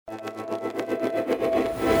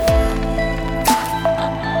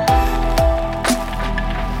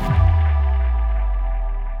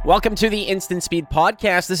Welcome to the Instant Speed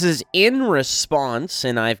Podcast. This is In Response,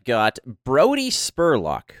 and I've got Brody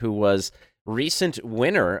Spurlock, who was recent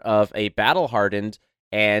winner of a battle-hardened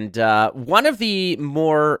and one of the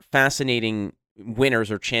more fascinating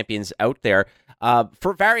winners or champions out there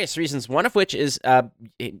for various reasons, one of which is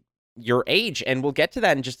your age, and we'll get to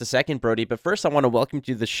that in just a second, Brody. But first, I want to welcome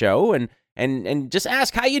you to the show and just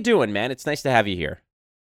ask how you doing, man. It's nice to have you here.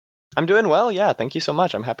 I'm doing well, yeah. Thank you so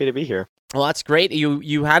much. I'm happy to be here. Well, that's great.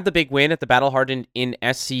 You had the big win at the Battle Hardened in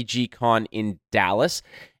SCG Con in Dallas,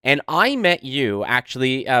 and I met you,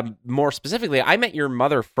 actually, more specifically, I met your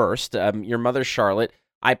mother first, your mother, Charlotte.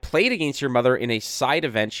 I played against your mother in a side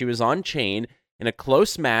event. She was on chain in a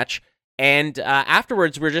close match, and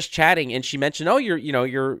afterwards we were just chatting, and she mentioned, oh,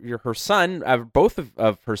 you're her son, both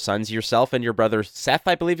of her sons, yourself and your brother Seth,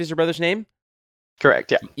 I believe is your brother's name?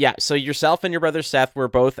 Correct, yeah. Yeah, so yourself and your brother Seth were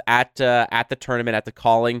both at the tournament, at the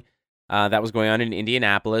calling that was going on in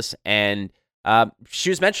Indianapolis, and she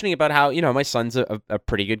was mentioning about how, my son's a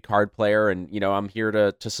pretty good card player, and, I'm here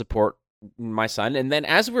to support my son. And then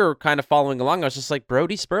as we were kind of following along, I was just like,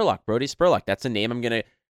 Brody Spurlock, that's a name I'm going to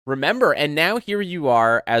remember. And now here you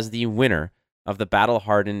are as the winner of the Battle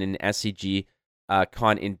Hardened in SCG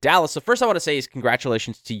Con in Dallas. So first I want to say is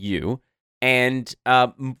congratulations to you. And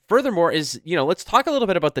furthermore is, let's talk a little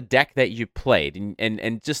bit about the deck that you played.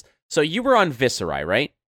 And just, so you were on Viserai,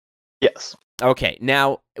 right? Yes. Okay,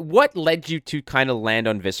 now, what led you to kind of land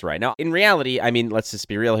on Viserai? Now, in reality, I mean, let's just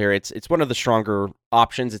be real here. It's one of the stronger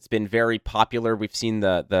options. It's been very popular. We've seen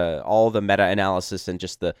all the meta-analysis and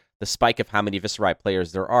just the spike of how many Viserai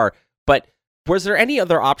players there are. But was there any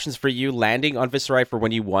other options for you landing on Viserai for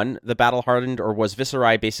when you won the Battle Hardened, or was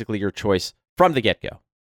Viserai basically your choice from the get-go?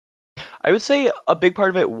 I would say a big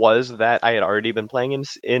part of it was that I had already been playing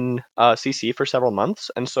in CC for several months,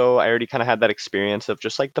 and so I already kind of had that experience of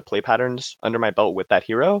just like the play patterns under my belt with that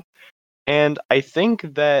hero. And I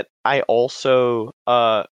think that I also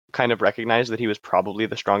kind of recognized that he was probably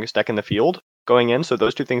the strongest deck in the field going in, so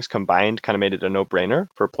those two things combined kind of made it a no-brainer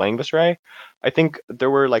for playing Viserai. I think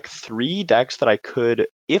there were like 3 decks that I could,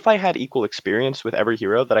 if I had equal experience with every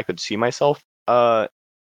hero, that I could see myself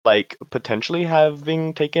like potentially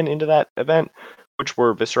having taken into that event, which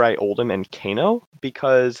were Viserai, Oldhim, and Kano,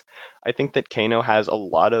 because I think that Kano has a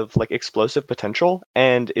lot of like explosive potential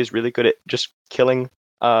and is really good at just killing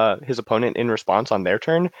his opponent in response on their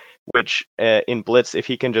turn, which in Blitz, if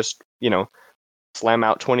he can just, slam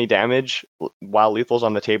out 20 damage while lethal's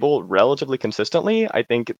on the table relatively consistently, I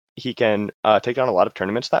think he can take down a lot of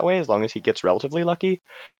tournaments that way as long as he gets relatively lucky.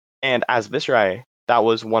 And as Viserai, that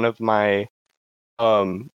was one of the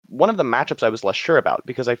matchups I was less sure about,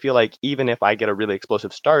 because I feel like even if I get a really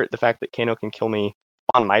explosive start, the fact that Kano can kill me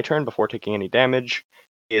on my turn before taking any damage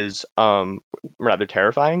is rather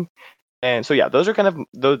terrifying. And so yeah, those are kind of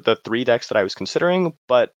the 3 decks that I was considering,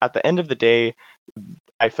 but at the end of the day,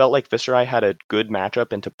 I felt like Viserai had a good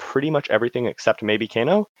matchup into pretty much everything except maybe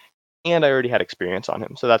Kano, and I already had experience on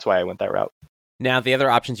him, so that's why I went that route. Now, the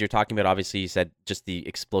other options you're talking about, obviously, you said just the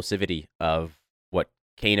explosivity of what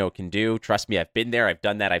Kano can do. Trust me, I've been there, I've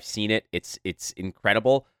done that, I've seen it. It's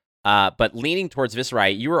incredible. But leaning towards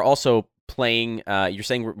Viserai, you were also playing, you're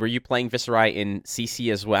saying, were you playing Viserai in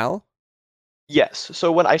CC as well? Yes.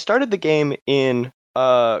 So when I started the game in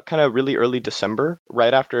kind of really early December,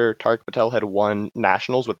 right after Tariq Patel had won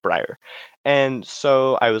Nationals with Briar. And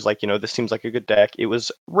so I was like, this seems like a good deck. It was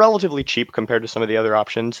relatively cheap compared to some of the other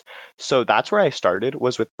options. So that's where I started,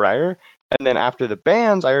 was with Briar. And then after the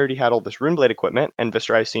bans, I already had all this Runeblade equipment, and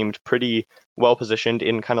Viserai seemed pretty well positioned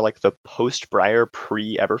in kind of like the post-Briar,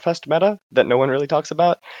 pre-Everfest meta that no one really talks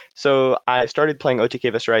about. So I started playing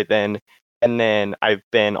OTK Viserai then, and then I've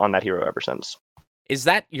been on that hero ever since. Is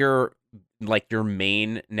that your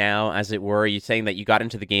main now, as it were? Are you saying that you got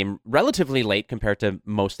into the game relatively late compared to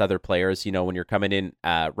most other players? When you're coming in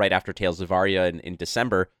right after Tales of Aria in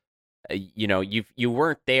December, you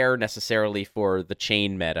weren't there necessarily for the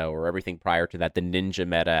chain meta or everything prior to that, the ninja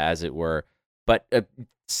meta, as it were. But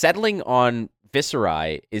settling on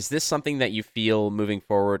Viserai, is this something that you feel moving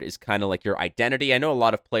forward is kind of like your identity? I know a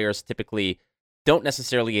lot of players typically don't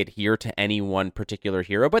necessarily adhere to any one particular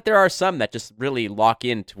hero, but there are some that just really lock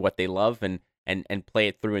into what they love and play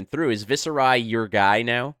it through and through. Is Viserai your guy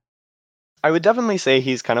now? I would definitely say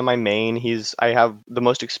he's kind of my main. I have the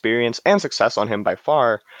most experience and success on him by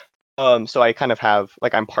far. So I kind of have,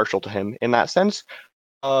 like, I'm partial to him in that sense.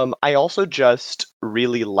 I also just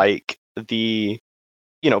really like the,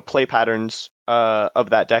 play patterns of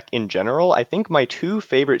that deck in general. I think my 2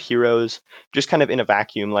 favorite heroes, just kind of in a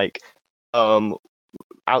vacuum, like,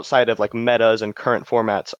 outside of like metas and current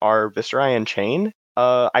formats, are Viserai and Chain.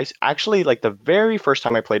 actually like the very first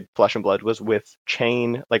time I played Flesh and Blood was with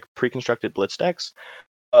Chain, like pre-constructed Blitz decks,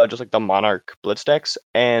 just like the Monarch Blitz decks,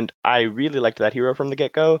 and I really liked that hero from the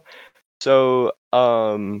get-go. So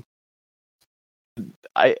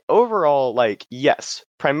I overall like yes,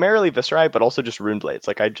 primarily Viserai, but also just Runeblades.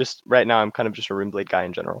 Like I just right now I'm kind of just a Runeblade guy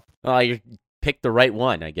in general. Well, you picked the right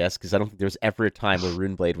one, I guess, because I don't think there's ever a time where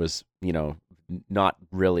Runeblade was, not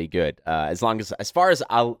really good. As far as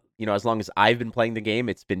as long as I've been playing the game,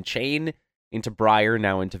 it's been Chain into Briar,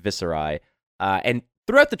 now into Viserai, and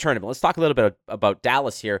throughout the tournament. Let's talk a little bit about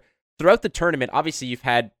Dallas here. Throughout the tournament, obviously you've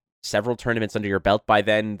had several tournaments under your belt by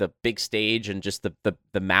then. The big stage and just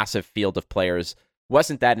the massive field of players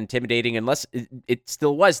wasn't that intimidating, unless it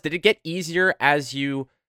still was. Did it get easier as you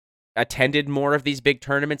attended more of these big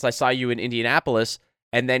tournaments? I saw you in Indianapolis,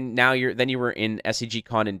 and then you were in SCG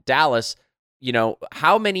Con in Dallas.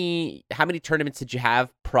 How many tournaments did you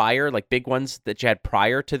have prior, like big ones that you had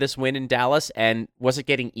prior to this win in Dallas? And was it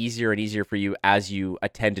getting easier and easier for you as you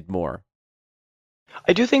attended more?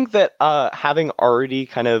 I do think that having already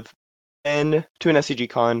kind of been to an SCG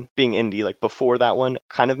Con, being indie like before that one,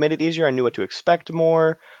 kind of made it easier. I knew what to expect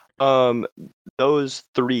more. Um, those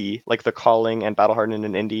three, like the Calling and Battle Hardened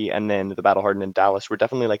in Indy, and then the Battle Hardened in Dallas, were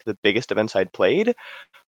definitely like the biggest events I'd played.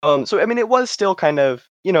 So I mean, it was still kind of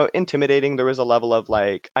intimidating. There was a level of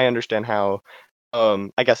like I understand how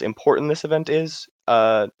I guess important this event is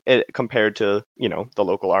compared to the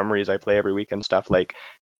local armories I play every week and stuff like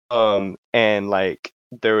and like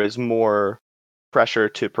there is more pressure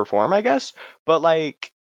to perform, I guess. But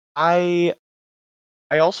like I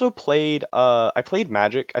I also played I played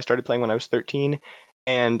Magic. I started playing when I was 13,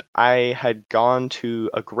 and I had gone to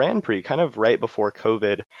a Grand Prix kind of right before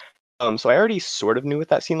COVID. So I already sort of knew what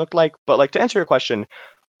that scene looked like. But like to answer your question,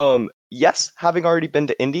 yes, having already been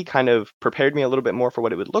to Indy kind of prepared me a little bit more for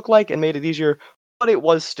what it would look like and made it easier, but it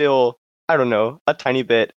was still, I don't know, a tiny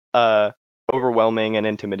bit overwhelming and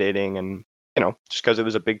intimidating, and just because it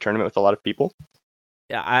was a big tournament with a lot of people.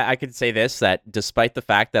 Yeah, I could say this, that despite the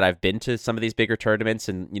fact that I've been to some of these bigger tournaments,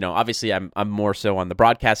 and obviously I'm more so on the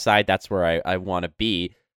broadcast side, that's where I want to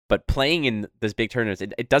be. But playing in this big tournaments,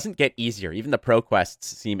 it doesn't get easier. Even the pro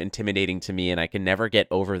quests seem intimidating to me, and I can never get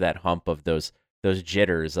over that hump of those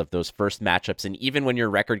jitters of those first matchups. And even when your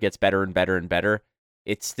record gets better and better and better,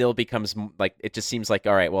 it still becomes like, it just seems like,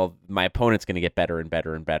 all right, well, my opponent's going to get better and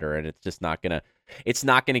better and better, and it's not gonna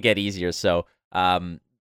get easier. So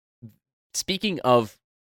speaking of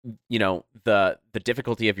the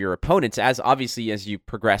difficulty of your opponents, as obviously as you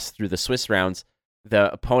progress through the Swiss rounds,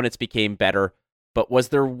 the opponents became better. But was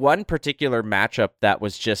there one particular matchup that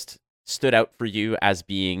was just stood out for you as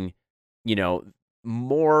being,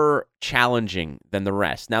 more challenging than the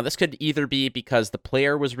rest? Now, this could either be because the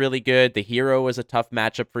player was really good, the hero was a tough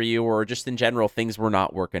matchup for you, or just in general, things were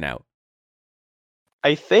not working out.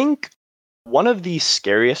 I think one of the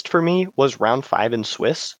scariest for me was round 5 in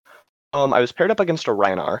Swiss. I was paired up against a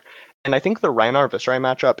Rhinar, and I think the Rhinar Viserai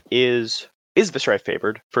matchup is Viserai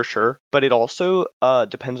favored for sure, but it also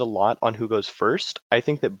depends a lot on who goes first. I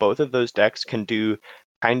think that both of those decks can do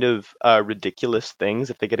kind of ridiculous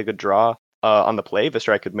things if they get a good draw on the play.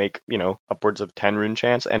 Viserai could make upwards of 10 rune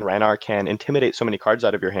chance, and Rhinar can intimidate so many cards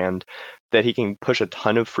out of your hand that he can push a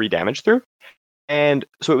ton of free damage through. And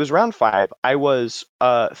so it was round 5. I was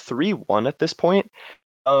 3-1 at this point,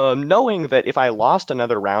 knowing that if I lost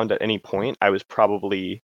another round at any point, I was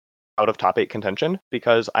probably out of top 8 contention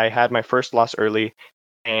because I had my first loss early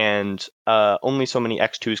and only so many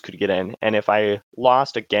X2s could get in. And if I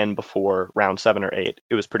lost again before round 7 or 8,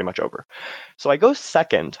 it was pretty much over. So I go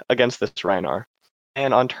second against this Rhinar.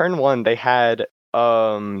 And on turn 1, they had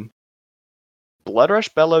Bloodrush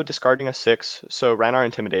Bellow discarding a 6. So Rhinar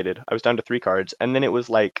intimidated. I was down to 3 cards. And then it was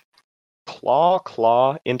like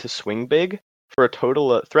Claw into Swing Big for a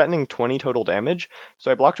total threatening 20 total damage. So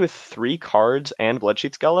I blocked with 3 cards and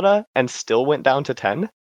Bloodsheet Skeleton and still went down to 10.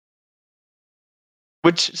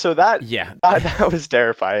 That was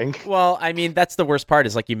terrifying. Well, I mean, that's the worst part,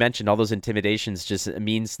 is like you mentioned, all those intimidations just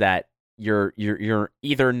means that you're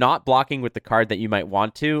either not blocking with the card that you might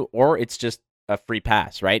want to, or it's just a free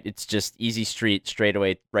pass, right? It's just easy street, straight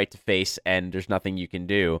away, right to face, and there's nothing you can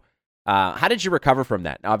do. How did you recover from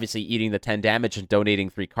that? Obviously, eating the 10 damage and donating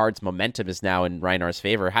 3 cards, momentum is now in Rhinar's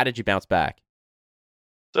favor. How did you bounce back?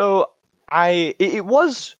 So it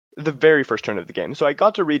was the very first turn of the game. So I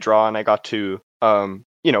got to redraw and I got to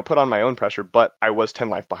put on my own pressure, but I was 10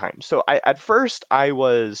 life behind. So at first I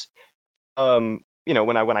was when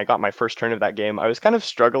I got my first turn of that game, I was kind of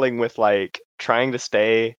struggling with like trying to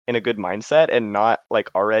stay in a good mindset and not like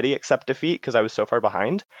already accept defeat because I was so far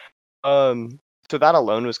behind. so that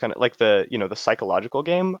alone was kind of like the psychological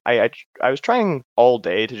game. I was trying all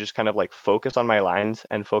day to just kind of like focus on my lines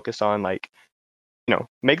and focus on like,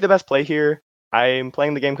 make the best play here. I'm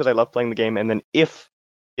playing the game because I love playing the game, and then if,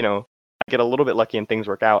 I get a little bit lucky and things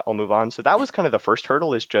work out, I'll move on. So that was kind of the first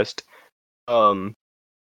hurdle, is just um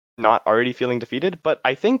not already feeling defeated. But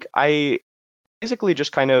I think I basically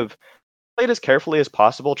just kind of played as carefully as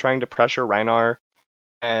possible, trying to pressure Reinar,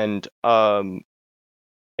 and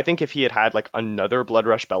I think if he had had like another Blood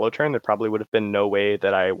Rush Bellow turn, there probably would have been no way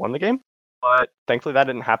that I won the game. But thankfully that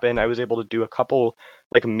didn't happen. I was able to do a couple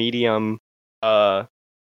like medium,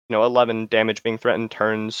 11 damage being threatened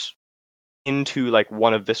turns into like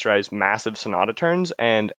one of Viscerai's massive Sonata turns,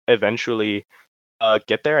 and eventually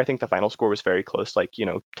get there. I think the final score was very close, like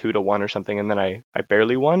 2-1 or something, and then I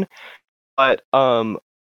barely won. But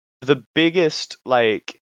the biggest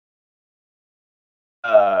like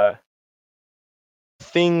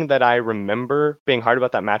thing that I remember being hard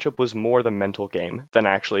about that matchup was more the mental game than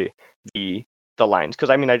actually the lines. Because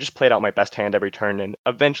I mean, I just played out my best hand every turn and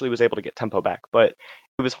eventually was able to get tempo back. But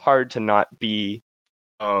it was hard to not be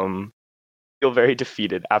feel very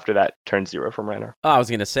defeated after that turn 0 from Reinar. Oh, I was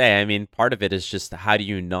gonna say, I mean, part of it is just how do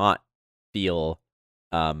you not feel,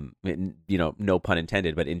 no pun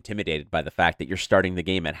intended, but intimidated by the fact that you're starting the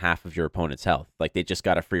game at half of your opponent's health. Like they just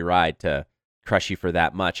got a free ride to crush you for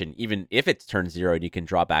that much, and even if it's turn 0 and you can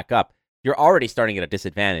draw back up, you're already starting at a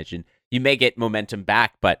disadvantage, and you may get momentum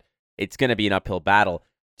back, but it's going to be an uphill battle.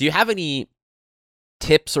 Do you have any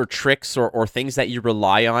tips or tricks or things that you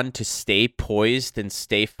rely on to stay poised and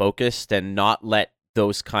stay focused and not let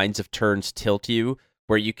those kinds of turns tilt you,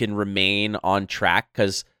 where you can remain on track?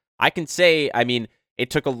 Because I can say, I mean,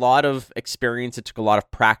 it took a lot of experience, it took a lot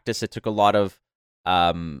of practice, it took a lot of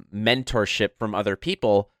mentorship from other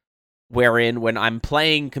people, wherein when I'm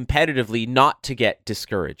playing competitively, not to get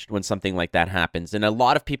discouraged when something like that happens. And a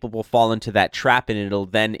lot of people will fall into that trap, and it'll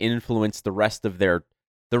then influence the rest of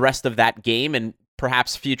that game and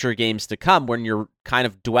perhaps future games to come when you're kind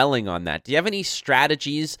of dwelling on that. Do you have any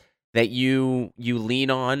strategies that you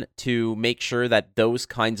lean on to make sure that those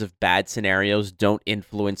kinds of bad scenarios don't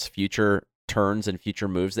influence future turns and future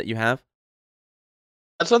moves that you have?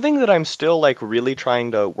 That's something that I'm still like really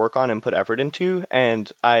trying to work on and put effort into,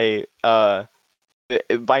 and I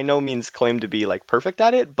by no means claim to be like perfect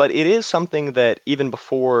at it, but it is something that even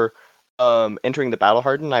before entering the Battle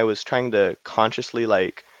Harden, I was trying to consciously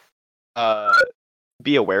like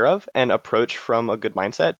be aware of and approach from a good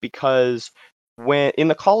mindset. Because when in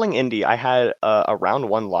the Calling Indie, I had a round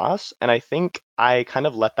 1 loss, and I think I kind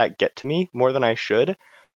of let that get to me more than I should.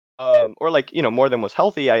 Or like, more than was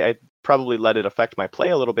healthy. I probably let it affect my play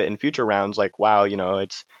a little bit in future rounds. Like, wow,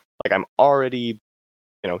 it's like I'm already,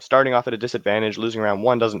 starting off at a disadvantage. Losing round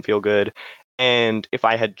 1 doesn't feel good. And if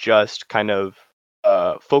I had just kind of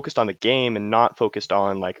focused on the game and not focused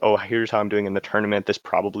on like, oh, here's how I'm doing in the tournament, this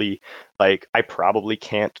probably, like, I probably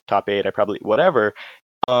can't top 8, I probably whatever.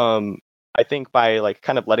 I think by like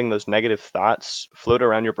kind of letting those negative thoughts float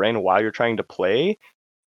around your brain while you're trying to play,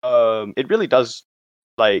 it really does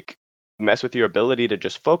like mess with your ability to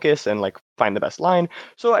just focus and like find the best line.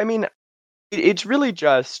 So I mean, it's really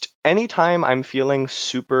just anytime I'm feeling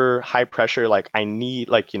super high pressure, like I need,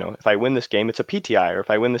 like, if I win this game, it's a PTI, or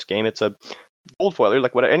if I win this game, it's a gold foiler.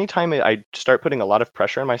 Like what, anytime I start putting a lot of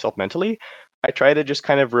pressure on myself mentally, I try to just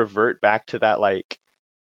kind of revert back to that like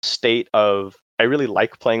state of, I really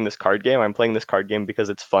like playing this card game. I'm playing this card game because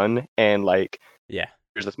it's fun, and like, Yeah.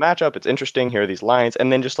 here's this matchup, it's interesting, here are these lines,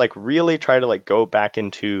 and then just like really try to like go back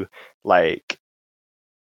into like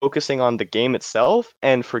focusing on the game itself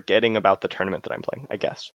and forgetting about the tournament that I'm playing, I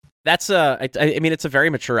guess. That's I mean, it's a very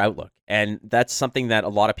mature outlook, and that's something that a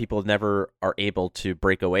lot of people never are able to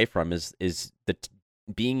break away from, is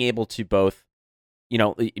being able to both,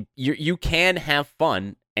 you can have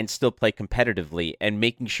fun and still play competitively, and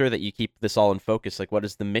making sure that you keep this all in focus. Like, what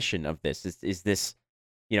is the mission of this? Is this,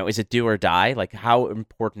 is it do or die? Like, how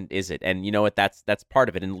important is it? And you know what, that's part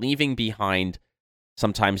of it. And leaving behind,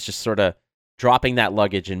 sometimes just sort of dropping that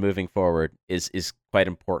luggage and moving forward is quite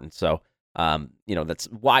important. So, that's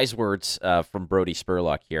wise words from Brody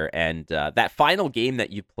Spurlock here. And that final game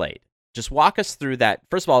that you played, just walk us through that.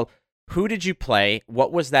 First of all, who did you play?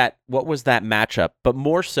 What was that matchup? But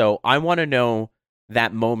more so, I want to know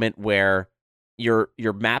that moment where you're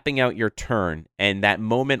mapping out your turn, and that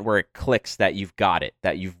moment where it clicks that you've got it,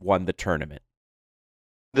 that you've won the tournament.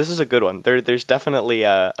 This is a good one. There's definitely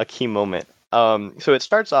a key moment. So it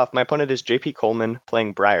starts off, my opponent is JP Coleman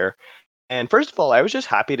playing Briar. And first of all, I was just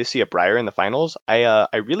happy to see a Briar in the finals. I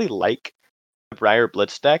really like Briar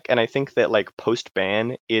Blitz deck, and I think that like post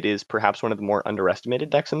ban, it is perhaps one of the more underestimated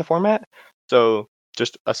decks in the format. So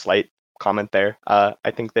just a slight comment there.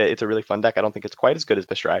 I think that it's a really fun deck. I don't think it's quite as good as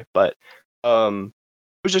Vishrai, but it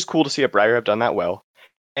was just cool to see a Briar have done that well.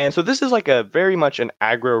 And so this is like a very much an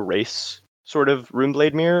aggro race sort of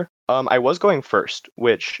Runeblade mirror. I was going first,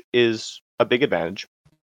 which is a big advantage.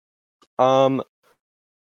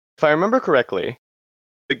 If I remember correctly,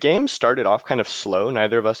 the game started off kind of slow.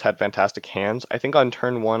 Neither of us had fantastic hands. I think on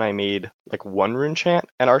turn 1 I made like 1 rune chant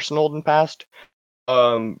and arsenaled and passed.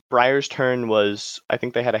 Briar's turn was, I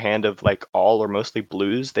think they had a hand of like all or mostly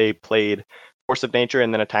blues. They played Force of Nature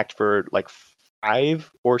and then attacked for like 5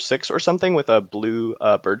 or 6 or something with a blue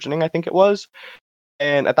burgeoning, I think it was.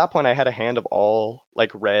 And at that point I had a hand of all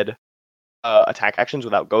like red attack actions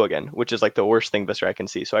without go again, which is like the worst thing Viscera can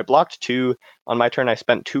see. So I blocked 2. On my turn, I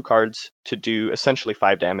spent 2 cards to do essentially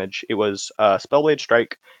 5 damage. It was Spellblade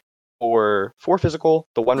Strike for 4 physical,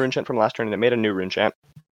 the 1 rune chant from last turn, and it made a new rune chant,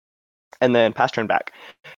 and then pass turn back.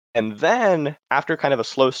 And then, after kind of a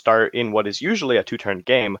slow start in what is usually a 2-turn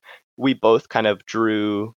game, we both kind of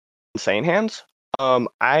drew insane hands.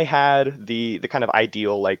 I had the kind of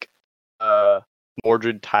ideal like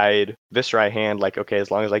Mordred Tide Viscerai hand, like, okay,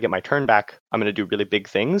 as long as I get my turn back, I'm going to do really big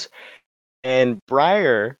things. And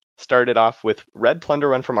Briar started off with Red Plunder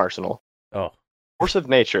Run from Arsenal, Force of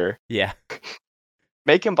Nature, yeah,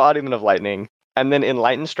 Make Embodiment of Lightning, and then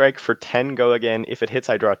Enlighten Strike for 10 go again. If it hits,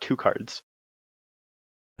 I draw 2 cards.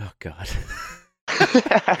 Oh, God.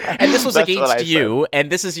 And this was against you, said.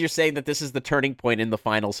 and this is, you're saying that this is the turning point in the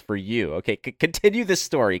finals for you. Okay, continue this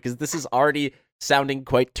story, because this is already sounding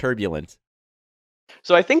quite turbulent.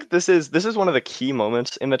 So I think this is one of the key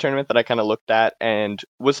moments in the tournament that I kind of looked at and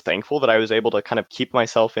was thankful that I was able to kind of keep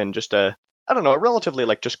myself in just a relatively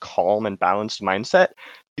like just calm and balanced mindset,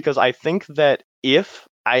 because I think that if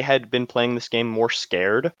I had been playing this game more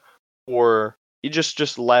scared or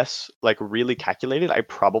just less like really calculated, I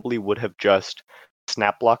probably would have just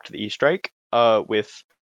snap blocked the E-Strike with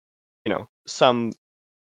some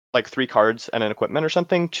like 3 cards and an equipment or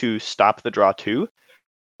something to stop the draw 2.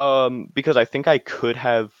 Because I think I could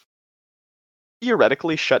have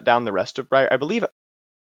theoretically shut down the rest of Briar. I believe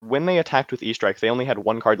when they attacked with E-Strike, they only had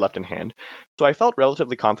 1 card left in hand. So I felt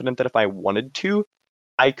relatively confident that if I wanted to,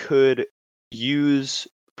 I could use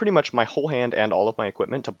pretty much my whole hand and all of my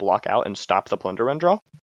equipment to block out and stop the Plunder Run draw.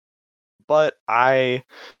 But I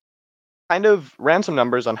kind of ran some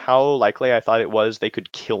numbers on how likely I thought it was they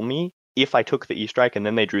could kill me if I took the E-Strike and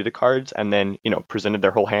then they drew the cards and then, presented their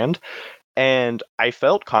whole hand. And I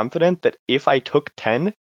felt confident that if I took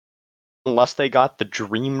 10, unless they got the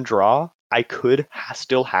dream draw, I could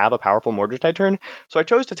still have a powerful Mordred turn. So I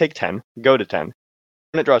chose to take 10, go to 10,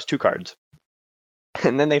 and it draws 2 cards.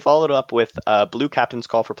 And then they followed up with Blue Captain's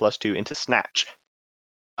Call for +2 into Snatch.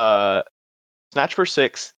 Snatch for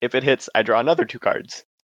 6. If it hits, I draw another 2 cards.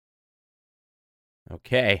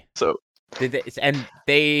 Okay. So and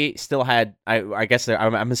they still had, I guess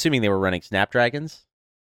I'm assuming they were running Snapdragons?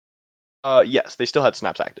 Yes, they still had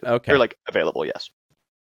snaps active. Okay. They're like available, yes.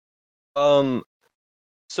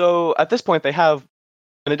 So at this point they have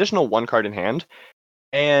an additional 1 card in hand,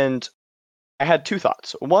 and I had 2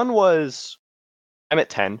 thoughts. One was, I'm at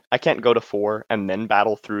 10. I can't go to 4 and then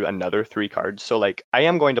battle through another 3 cards. So like I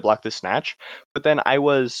am going to block this Snatch, but then I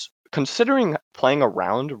was considering playing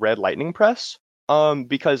around Red Lightning Press.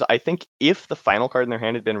 Because I think if the final card in their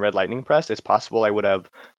hand had been Red Lightning Press, it's possible I would have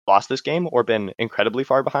lost this game or been incredibly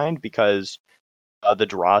far behind, because the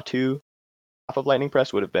draw 2 off of Lightning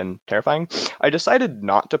Press would have been terrifying. I decided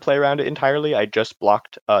not to play around it entirely. I just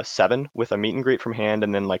blocked 7 with a Meet and Greet from hand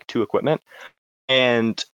and then like 2 equipment.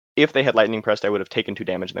 And if they had Lightning Pressed, I would have taken 2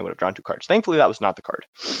 damage and they would have drawn 2 cards. Thankfully, that was not the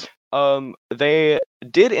card. They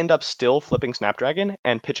did end up still flipping Snapdragon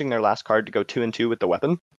and pitching their last card to go 2-2 with the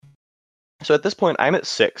weapon. So at this point, I'm at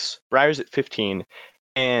 6, Briar's at 15,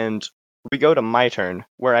 and we go to my turn,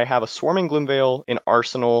 where I have a Swarming Gloomveil in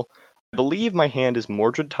Arsenal. I believe my hand is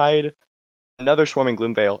Mordred Tide, another Swarming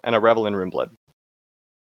Gloomveil, and a Revel in Runeblood.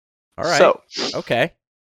 All right. So, okay.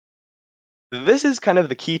 This is kind of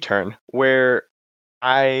the key turn, where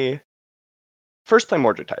I first play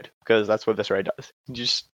Mordred Tide, because that's what Viscerai does. You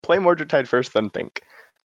just play Mordred Tide first, then think.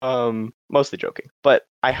 Mostly joking. But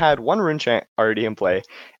I had 1 Rune Chant already in play,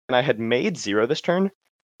 and I had made 0 this turn,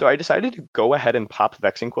 so I decided to go ahead and pop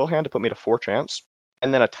Vexing Quill hand to put me to 4 chance,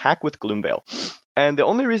 and then attack with Gloomveil. And the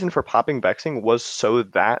only reason for popping Vexing was so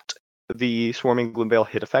that the Swarming Gloomveil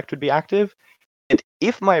hit effect would be active, and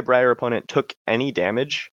if my Briar opponent took any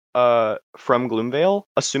damage from Gloomveil,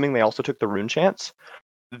 assuming they also took the Rune Chants,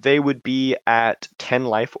 they would be at 10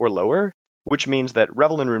 life or lower, which means that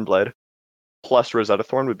Revel in Runeblood plus Rosetta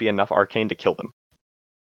Thorn would be enough arcane to kill them.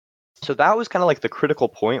 So that was kind of like the critical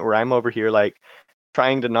point where I'm over here like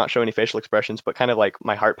trying to not show any facial expressions, but kind of like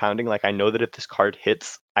my heart pounding. Like I know that if this card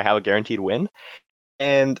hits, I have a guaranteed win.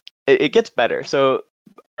 And it gets better. So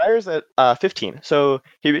Briar's at 15. So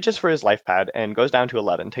he reaches for his life pad and goes down to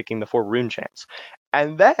 11, taking the 4 rune chance.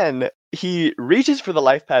 And then he reaches for the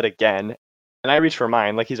life pad again, and I reach for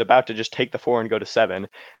mine, like he's about to just take the 4 and go to 7.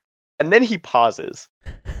 And then he pauses.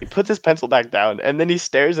 He puts his pencil back down, and then he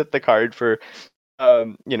stares at the card for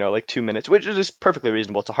like 2 minutes, which is just perfectly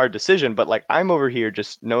reasonable. It's a hard decision, but like I'm over here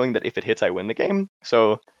just knowing that if it hits, I win the game.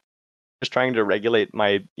 So just trying to regulate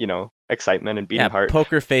my, excitement and beating heart.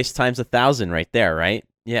 Poker face times 1,000 right there, right?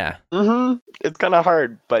 Yeah. It's kind of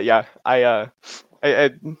hard, but yeah, I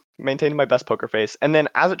maintained my best poker face. And then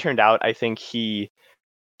as it turned out, I think he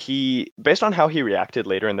based on how he reacted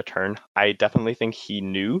later in the turn, I definitely think he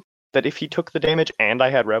knew that if he took the damage and I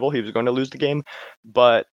had Rebel, he was going to lose the game.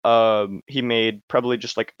 But he made probably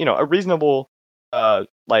just like, a reasonable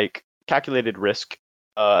like calculated risk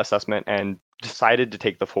assessment and decided to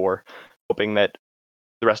take the 4, hoping that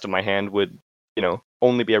the rest of my hand would,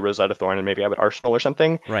 only be a Rosetta Thorn and maybe I would Arsenal or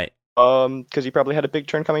something. Right. Because he probably had a big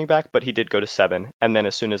turn coming back, but he did go to 7. And then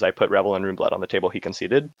as soon as I put Rebel and Runeblood on the table, he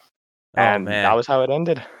conceded. And that was how it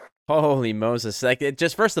ended. Holy Moses. Like, it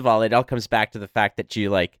just, first of all, it all comes back to the fact that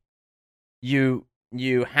you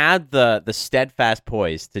had the steadfast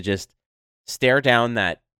poise to just stare down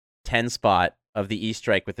that 10 spot of the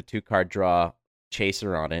E-Strike with the 2-card draw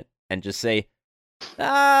chaser on it and just say,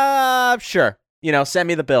 sure. Send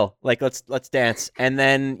me the bill. Like, let's dance. And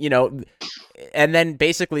then,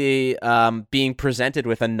 basically being presented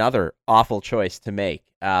with another awful choice to make,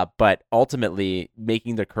 but ultimately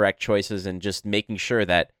making the correct choices and just making sure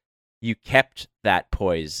that you kept that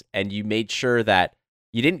poise and you made sure that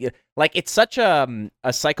you didn't, like, it's such a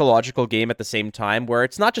psychological game at the same time where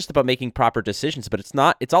it's not just about making proper decisions, but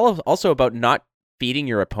it's also about not feeding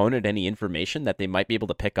your opponent any information that they might be able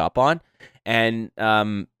to pick up on. And,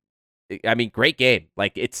 I mean, great game.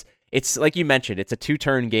 Like, it's like you mentioned, it's a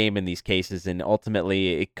 2-turn game in these cases, and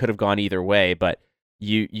ultimately it could have gone either way. But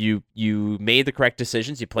you made the correct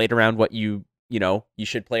decisions. You played around what you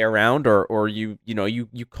should play around, or you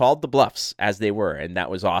called the bluffs as they were, and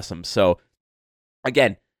that was awesome. So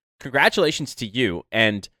again, congratulations to you.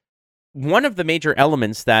 And one of the major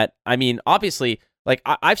elements that, I mean, obviously, like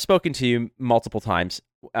I've spoken to you multiple times.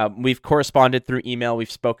 We've corresponded through email.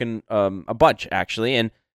 We've spoken a bunch actually,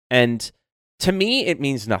 and to me, it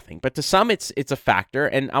means nothing, but to some, it's a factor.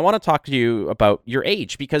 And I want to talk to you about your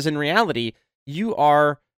age, because in reality, you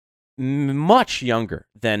are much younger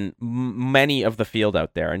than many of the field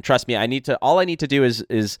out there. And trust me, all I need to do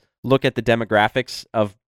is look at the demographics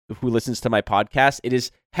of who listens to my podcast. It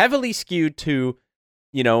is heavily skewed to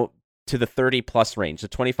the 30 plus range, the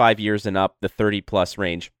 25 years and up, the 30 plus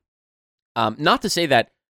range. Not to say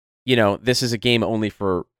that, this is a game only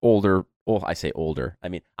for older. Well, I say older. I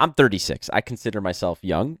mean, I'm 36. I consider myself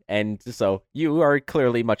young, and so you are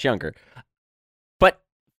clearly much younger. But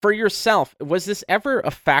for yourself, was this ever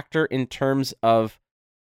a factor in terms of,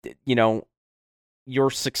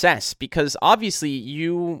 your success? Because obviously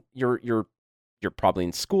you're probably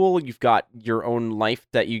in school. You've got your own life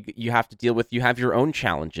that you have to deal with. You have your own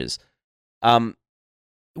challenges.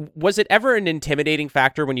 Was it ever an intimidating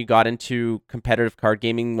factor when you got into competitive card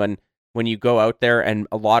gaming, when you go out there and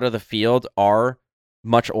a lot of the field are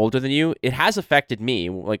much older than you? It has affected me.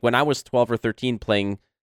 Like when I was 12 or 13 playing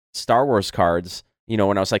Star Wars cards,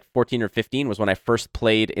 when I was like 14 or 15 was when I first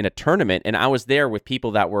played in a tournament, and I was there with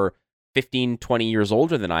people that were 15, 20 years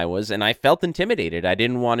older than I was, and I felt intimidated. I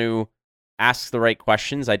didn't want to ask the right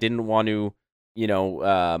questions. I didn't want to,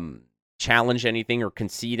 challenge anything or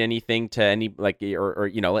concede anything to any,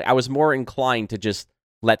 I was more inclined to just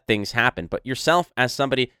let things happen. But yourself as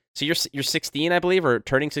somebody, so you're 16, I believe, or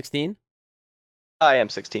turning 16? I am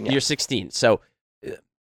 16, yeah. You're 16. So,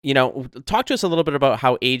 talk to us a little bit about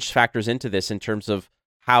how age factors into this in terms of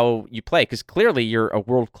how you play, because clearly you're a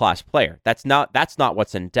world-class player. That's not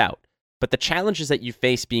what's in doubt. But the challenges that you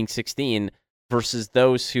face being 16 versus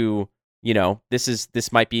those who,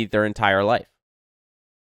 this might be their entire life.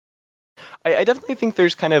 I definitely think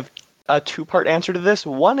there's kind of a 2-part answer to this.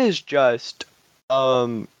 One is just,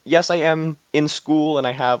 yes, I am in school and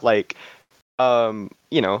I have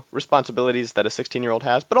responsibilities that a 16-year-old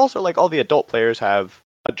has, but also like all the adult players have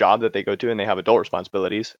a job that they go to and they have adult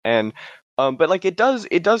responsibilities. And, but like it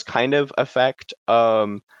does kind of affect,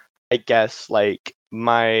 I guess, like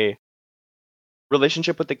my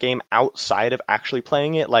relationship with the game outside of actually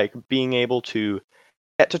playing it, like being able to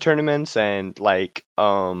get to tournaments and like,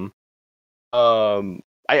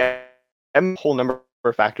 I whole number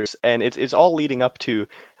of factors, and it's all leading up to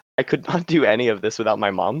I could not do any of this without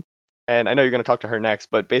my mom. And I know you're going to talk to her next,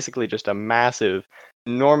 but basically just a massive,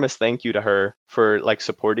 enormous thank you to her for like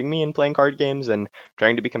supporting me in playing card games and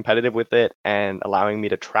trying to be competitive with it and allowing me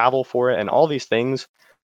to travel for it and all these things.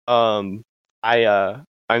 Um,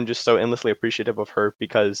 I'm just so endlessly appreciative of her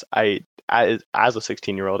because as a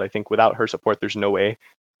 16-year-old, I think without her support, there's no way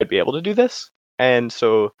I'd be able to do this. And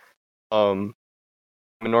so, I'm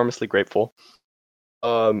enormously grateful.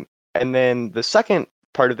 And then the second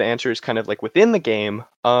part of the answer is kind of like within the game,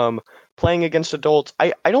 playing against adults.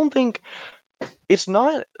 I don't think it's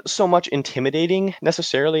not so much intimidating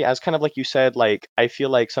necessarily as kind of like you said, like I feel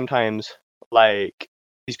like sometimes like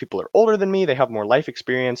these people are older than me, they have more life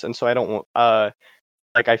experience, and so I don't want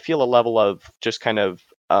like I feel a level of just kind of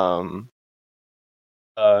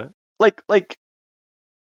uh like like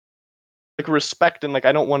respect, and like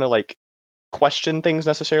I don't want to like question things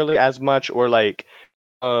necessarily as much, or like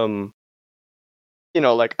um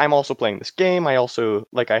like I'm also playing this game. I also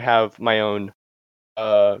like I have my own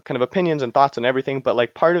kind of opinions and thoughts and everything, but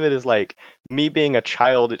like part of it is like me being a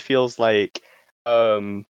child, it feels like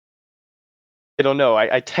um I don't know,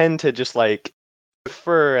 I tend to just like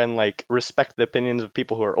prefer and like respect the opinions of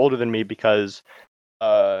people who are older than me because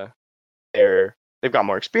uh they've got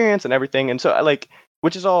more experience and everything. And so I like,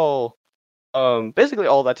 which is all basically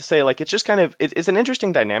all that to say, like it's just kind of it's an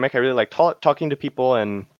interesting dynamic. I really like talking to people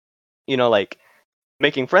and like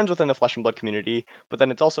making friends within the Flesh and Blood community, but then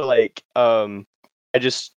it's also like I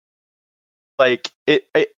just like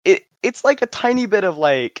it's like a tiny bit of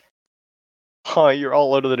like, huh, you're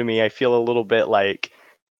all older than me. I feel a little bit like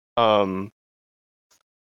um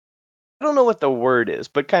I don't know what the word is,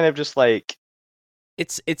 but kind of just like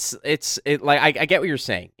It like I get what you're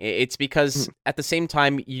saying. It's because at the same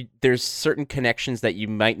time there's certain connections that you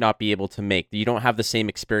might not be able to make. You don't have the same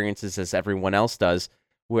experiences as everyone else does.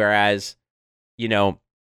 Whereas, you know,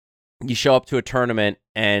 you show up to a tournament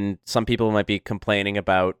and some people might be complaining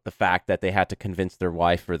about the fact that they had to convince their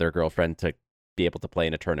wife or their girlfriend to be able to play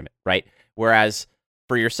in a tournament, right? Whereas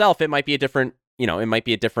for yourself, it might be a different,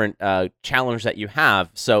 challenge that you have.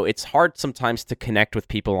 So it's hard sometimes to connect with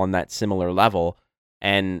people on that similar level.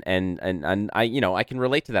 And I, I can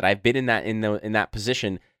relate to that. I've been in that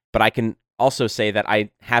position, but I can also say that I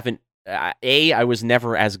haven't. I was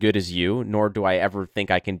never as good as you, nor do I ever think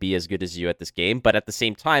I can be as good as you at this game. But at the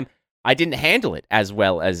same time, I didn't handle it as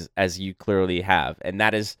well as you clearly have, and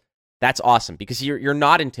that's awesome because you're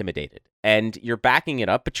not intimidated and you're backing it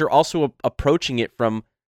up, but you're also approaching it from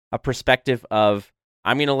a perspective of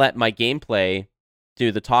I'm going to let my gameplay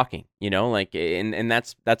do the talking, like and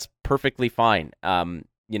that's perfectly fine.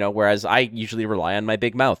 Whereas I usually rely on my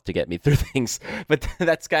big mouth to get me through things, but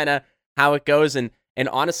that's kind of how it goes. And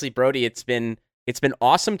honestly, Brody, it's been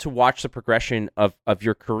awesome to watch the progression of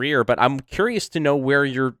your career, but I'm curious to know where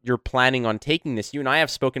you're planning on taking this. You and I have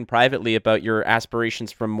spoken privately about your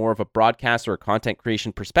aspirations from more of a broadcast or a content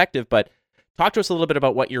creation perspective, but talk to us a little bit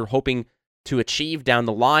about what you're hoping to achieve down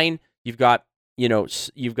the line. You've got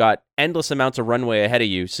endless amounts of runway ahead of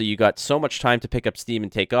you, so you got so much time to pick up steam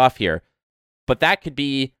and take off here. But that could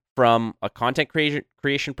be from a content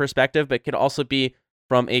creation perspective, but it could also be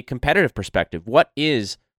from a competitive perspective. What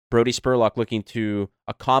is Brody Spurlock looking to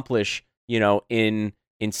accomplish, in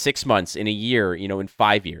 6 months, in a year, in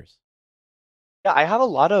 5 years? Yeah, I have a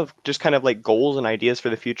lot of just kind of like goals and ideas for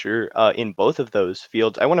the future in both of those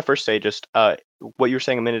fields. I want to first say just what you were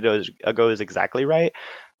saying a minute ago is exactly right.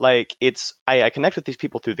 Like I connect with these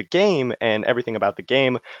people through the game and everything about the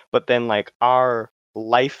game, but then like our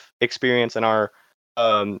life experience and our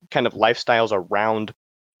kind of lifestyles around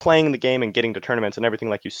playing the game and getting to tournaments and everything,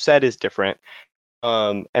 like you said, is different.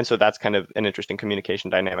 And so that's kind of an interesting communication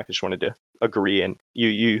dynamic. I just wanted to agree, and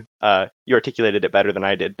you articulated it better than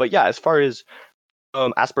I did. But yeah, as far as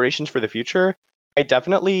aspirations for the future, I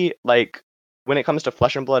definitely like when it comes to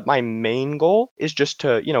Flesh and Blood, my main goal is just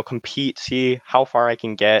to, compete, see how far I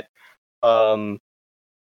can get, um,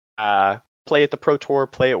 play at the Pro Tour,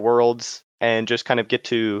 play at Worlds, and just kind of get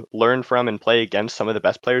to learn from and play against some of the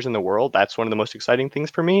best players in the world. That's one of the most exciting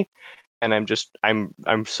things for me. And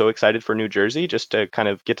I'm so excited for New Jersey just to kind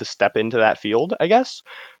of get to step into that field, I guess.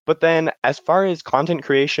 But then as far as content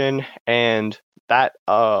creation and that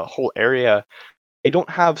whole area, I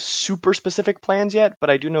don't have super specific plans yet,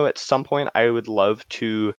 but I do know at some point I would love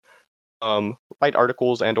to write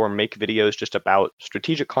articles and or make videos just about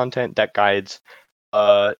strategic content, deck guides,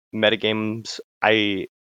 metagames. I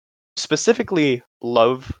specifically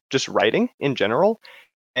love just writing in general,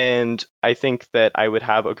 and I think that I would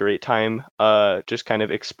have a great time just kind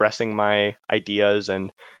of expressing my ideas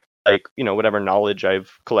and like, whatever knowledge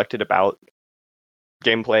I've collected about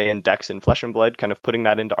gameplay and decks in Flesh and Blood, kind of putting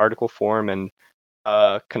that into article form and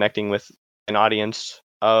connecting with an audience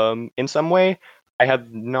in some way. I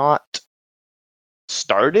have not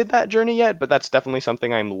started that journey yet, but that's definitely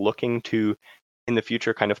something I'm looking to in the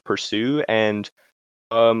future kind of pursue. And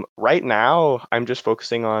right now I'm just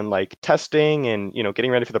focusing on like testing and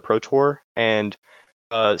getting ready for the Pro Tour and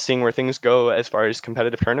seeing where things go as far as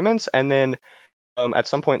competitive tournaments. And then at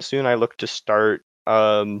some point soon I look to start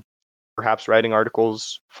perhaps writing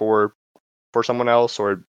articles for someone else,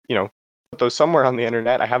 or put those somewhere on the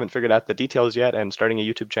internet. I haven't figured out the details yet, and starting a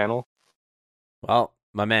YouTube channel. Well,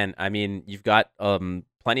 my man, I mean, you've got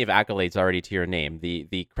plenty of accolades already to your name.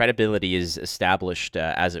 The credibility is established,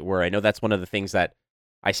 as it were. I know that's one of the things that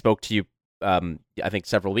I spoke to you, I think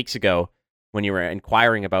several weeks ago when you were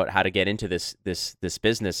inquiring about how to get into this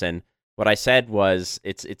business, and what I said was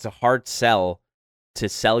it's a hard sell to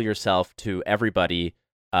sell yourself to everybody.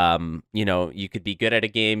 You could be good at a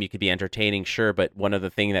game, you could be entertaining, sure, but one of the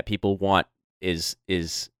things that people want is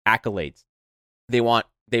accolades. They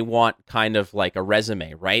want kind of like a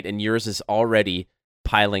resume, right? And yours is already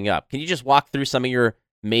piling up. Can you just walk through some of your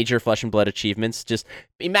major Flesh and Blood achievements? Just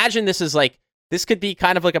imagine this could be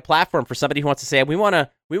kind of like a platform for somebody who wants to say, we want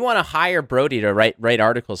to hire Brody to write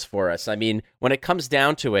articles for us. I mean, when it comes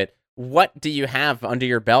down to it, what do you have under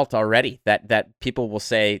your belt already that people will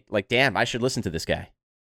say, like, damn, I should listen to this guy?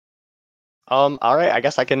 All right, I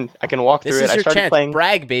guess I can walk through it. This is I your started chance. playing.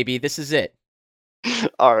 Brag, baby. This is it.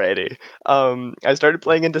 Alrighty. I started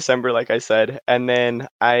playing in December, like I said, and then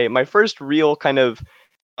my first real kind of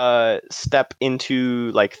step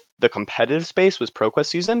into like the competitive space was ProQuest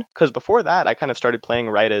season, because before that I kind of started playing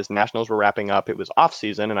right as nationals were wrapping up. It was off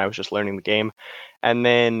season and I was just learning the game. And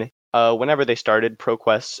then whenever they started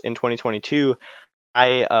ProQuest in 2022,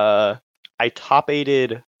 I top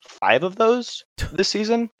aided 5 of those this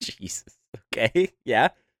season. Jesus. Okay. Yeah.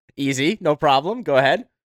 Easy. No problem. Go ahead.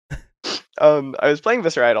 I was playing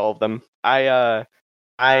Viscera at all of them. I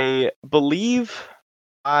believe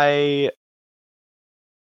I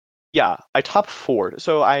topped 4.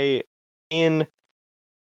 So I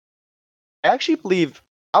actually believe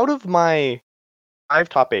out of my 5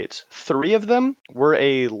 top 8s, 3 of them were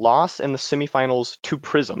a loss in the semifinals to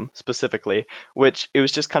Prism specifically, which it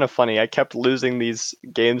was just kind of funny. I kept losing these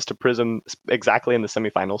games to Prism exactly in the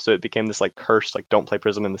semifinals, so it became this like curse, like don't play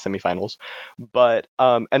Prism in the semifinals. But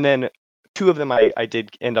and then 2 of them I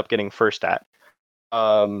did end up getting first at.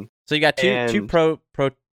 So you got two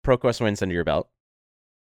ProQuest wins under your belt.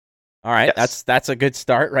 All right, yes. that's a good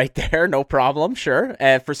start right there. No problem, sure.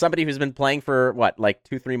 For somebody who's been playing for what, like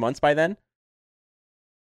 2-3 months by then.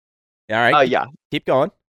 All right. Yeah. Keep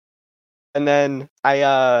going. And then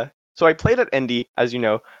so I played at Indy, as you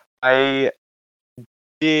know. I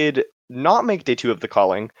did not make day 2 of the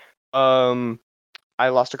calling. I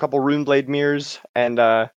lost a couple Runeblade mirrors, and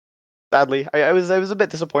sadly, I was a bit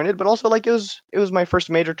disappointed, but also like it was my first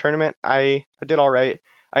major tournament. I did all right.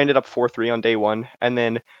 I ended up 4-3 on day 1, and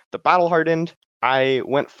then the Battle Hardened, I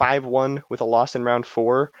went 5-1 with a loss in round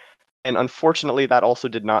 4, and unfortunately that also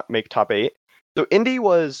did not make top 8. So Indy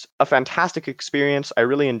was a fantastic experience. I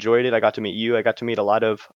really enjoyed it. I got to meet you. I got to meet a lot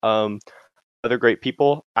of other great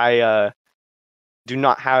people. I do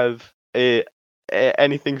not have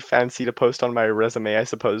anything fancy to post on my resume, I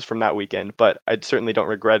suppose, from that weekend, but I certainly don't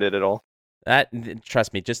regret it at all.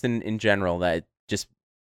 Trust me, just in general, that just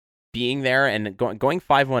being there and going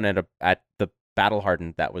 5-1 at the Battle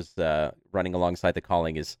Hardened that was running alongside the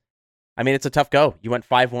calling is, I mean, it's a tough go. You went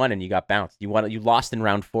 5-1 and you got bounced. You lost in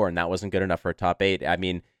round 4, and that wasn't good enough for a top 8. I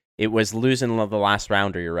mean, it was losing the last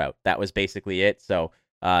round or you're out. That was basically it. So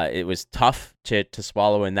it was tough to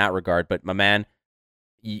swallow in that regard. But my man,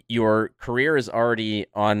 your career is already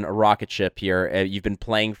on a rocket ship here. You've been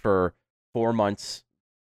playing for 4 months,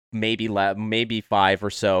 maybe 5 or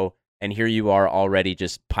so, and here you are already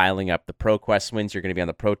just piling up the ProQuest wins. You're going to be on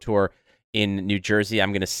the Pro Tour in New Jersey.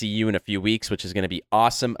 I'm going to see you in a few weeks, which is going to be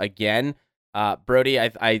awesome again. Brody,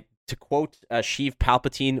 I to quote Sheev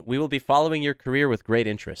Palpatine, we will be following your career with great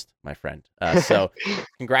interest, my friend. So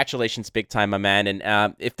congratulations big time, my man.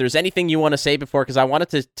 And if there's anything you want to say before, because I wanted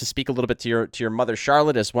to speak a little bit to your mother,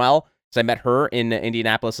 Charlotte, as well, because I met her in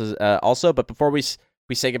Indianapolis also. But before we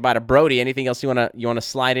say goodbye to Brody, anything else you want to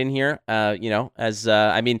slide in here?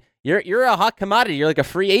 I mean, you're a hot commodity. You're like a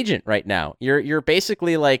free agent right now. You're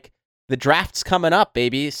basically like, the draft's coming up,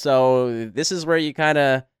 baby. So this is where you kind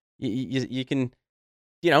of you can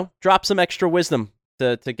drop some extra wisdom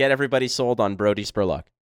to get everybody sold on Brody Spurlock.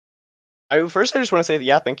 I just want to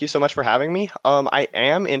say thank you so much for having me. I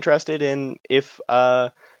am interested in if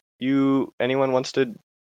anyone wants to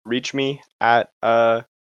reach me at Brody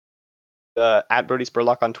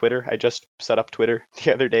Spurlock on Twitter. I just set up Twitter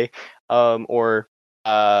the other day. Or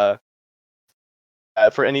for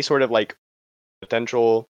any sort of like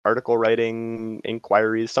potential article writing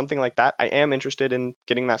inquiries, something like that. I am interested in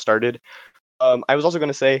getting that started. I was also going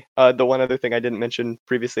to say the one other thing I didn't mention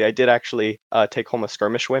previously. I did actually take home a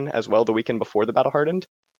skirmish win as well the weekend before the battle hardened.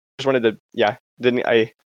 Just wanted to, didn't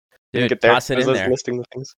get there. Toss it I was in there. listing the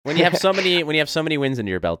things. When you have so many wins under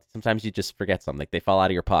your belt, sometimes you just forget something. Like they fall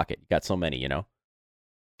out of your pocket. You got so many, you know.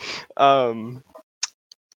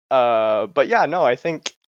 But yeah, no, I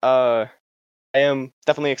think I am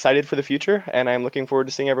definitely excited for the future, and I'm looking forward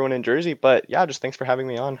to seeing everyone in Jersey. But yeah, just thanks for having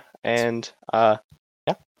me on, and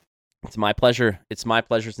it's my pleasure. It's my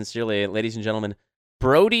pleasure, sincerely, ladies and gentlemen.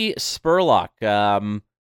 Brody Spurlock.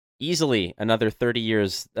 Easily another 30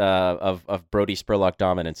 years of Brody Spurlock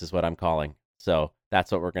dominance is what I'm calling. So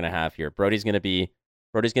that's what we're gonna have here. Brody's gonna be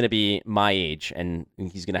my age, and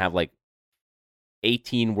he's gonna have like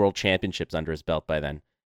 18 world championships under his belt by then.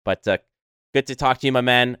 But good to talk to you, my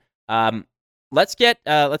man. Let's get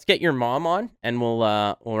your mom on, and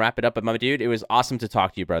we'll wrap it up. But my dude, it was awesome to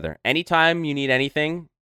talk to you, brother. Anytime you need anything,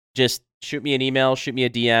 just shoot me an email, shoot me a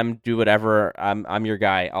DM, do whatever. I'm your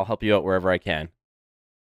guy. I'll help you out wherever I can.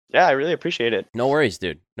 Yeah, I really appreciate it. No worries,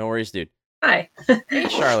 dude. No worries, dude. Hi. Hey,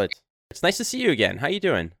 Charlotte. It's nice to see you again. How you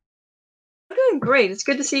doing? I'm doing great. It's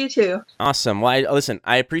good to see you too. Awesome. Well, listen,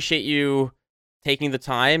 I appreciate you taking the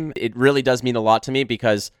time. It really does mean a lot to me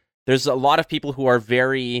because there's a lot of people who are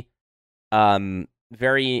very,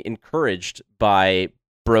 very encouraged by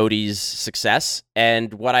Brody's success.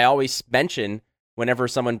 And what I always mention whenever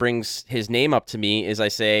someone brings his name up to me is I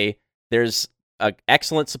say, there's an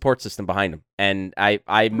excellent support system behind him. And I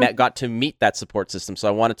got to meet that support system. So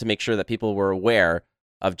I wanted to make sure that people were aware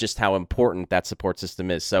of just how important that support system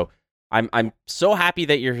is. So I'm so happy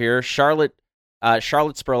that you're here. Charlotte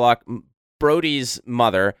Spurlock, Brody's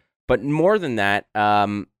mother, but more than that,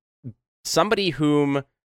 somebody whom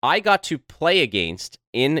I got to play against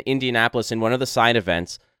in Indianapolis in one of the side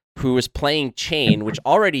events, who was playing Chain, which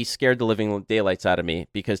already scared the living daylights out of me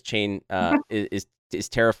because Chain is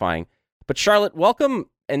terrifying. But Charlotte, welcome,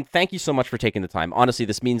 and thank you so much for taking the time. Honestly,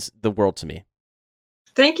 this means the world to me.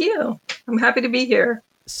 Thank you. I'm happy to be here.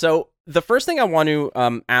 So the first thing I want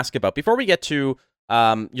to ask about, before we get to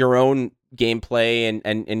your own gameplay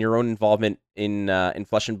and your own involvement in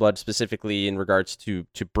Flesh and Blood, specifically in regards to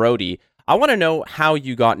Brody, I want to know how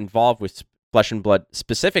you got involved with Flesh and Blood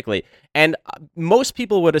specifically. And most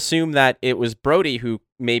people would assume that it was Brody who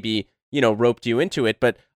maybe, roped you into it,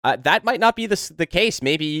 but that might not be the case.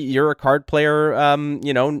 Maybe you're a card player,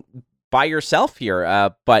 by yourself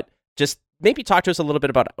here. But just maybe talk to us a little bit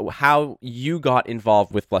about how you got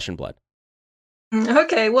involved with Flesh and Blood.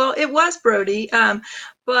 Okay, well, it was Brody,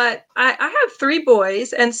 but I have 3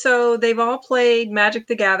 boys, and so they've all played Magic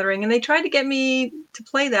the Gathering, and they tried to get me to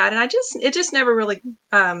play that, and it just never really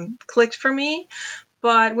clicked for me.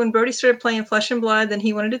 But when Brody started playing Flesh and Blood, then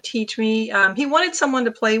he wanted to teach me. He wanted someone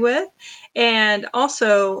to play with, and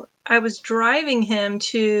also I was driving him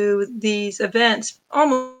to these events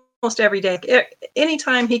almost every day.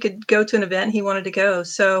 Anytime he could go to an event, he wanted to go.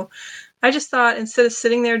 So I just thought, instead of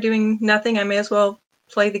sitting there doing nothing, I may as well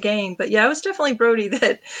play the game. But yeah, it was definitely Brody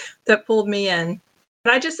that pulled me in.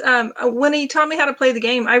 But I just when he taught me how to play the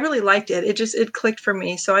game, I really liked it. It clicked for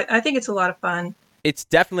me. So I think it's a lot of fun. It's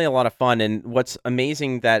definitely a lot of fun, and what's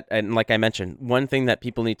amazing and like I mentioned, one thing that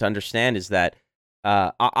people need to understand is that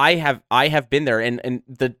I have been there, and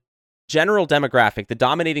the general demographic, the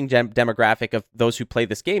dominating demographic of those who play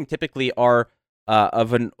this game typically are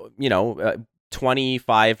of an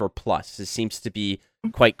 25 or plus. It seems to be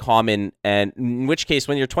quite common, and in which case,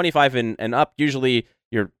 when you're 25 and up, usually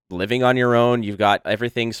you're living on your own. You've got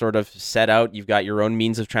everything sort of set out. You've got your own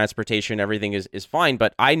means of transportation. Everything is fine.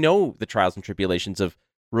 But I know the trials and tribulations of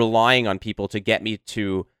relying on people to get me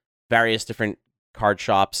to various different card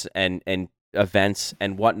shops and events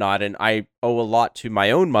and whatnot. And I owe a lot to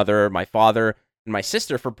my own mother, my father, and my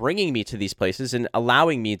sister for bringing me to these places and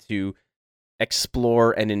allowing me to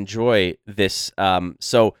explore and enjoy this.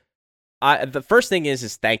 So the first thing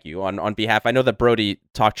is thank you on behalf. I know that Brody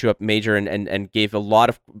talked you up major and gave a lot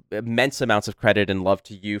of immense amounts of credit and love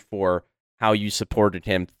to you for how you supported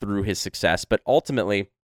him through his success. But ultimately,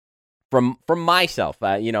 from myself,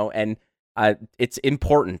 it's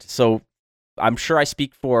important. So I'm sure I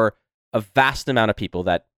speak for a vast amount of people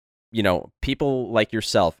that, people like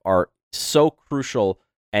yourself are so crucial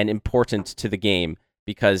and important to the game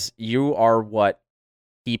because you are what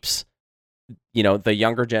keeps the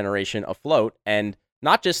younger generation afloat. And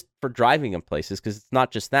not just for driving him places, because it's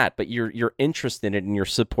not just that, but your interest in it and your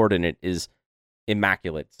support in it is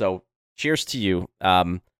immaculate. So cheers to you.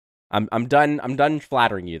 I'm done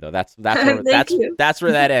flattering you though. That's where, that's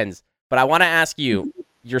where that ends. But I want to ask you,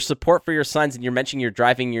 your support for your sons, and you're mentioning you're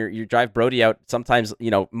driving you drive Brody out sometimes,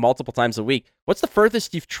 multiple times a week. What's the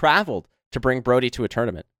furthest you've traveled to bring Brody to a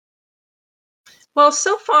tournament? Well,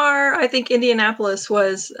 so far, I think Indianapolis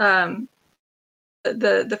was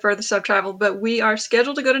the furthest I've traveled, but we are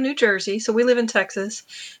scheduled to go to New Jersey. So we live in Texas,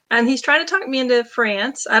 and he's trying to talk me into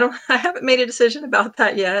France. I haven't made a decision about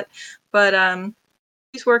that yet, but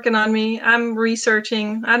he's working on me. I'm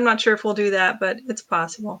researching. I'm not sure if we'll do that, but it's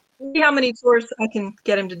possible. See how many tours I can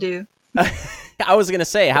get him to do. I was gonna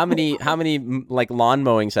say, how many like lawn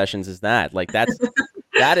mowing sessions is that? Like that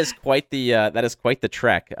is quite the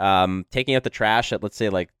trek. Taking out the trash at, let's say,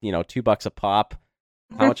 like, $2 a pop.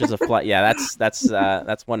 How much is a flight? Yeah,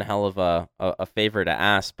 that's one hell of a favor to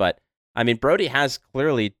ask. But I mean, Brody has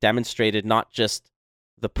clearly demonstrated not just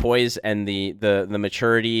the poise and the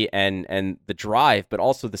maturity and the drive, but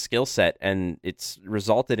also the skill set, and it's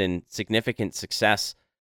resulted in significant success.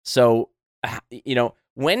 So,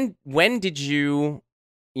 when did you,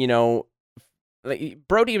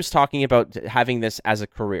 Brody was talking about having this as a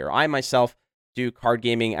career. I myself do card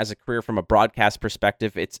gaming as a career from a broadcast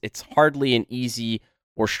perspective. It's hardly an easy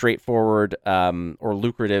or straightforward or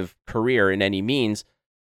lucrative career in any means,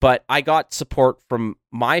 but I got support from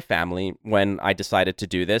my family when I decided to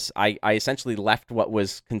do this. I essentially left what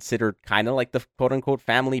was considered kind of like the quote-unquote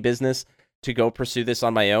family business to go pursue this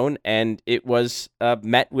on my own, and it was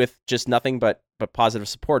met with just nothing but positive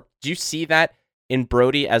support. Do you see that in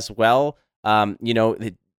Brody as well?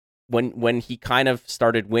 When he kind of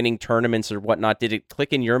started winning tournaments or whatnot, did it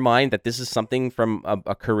click in your mind that this is something from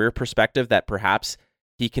a career perspective that perhaps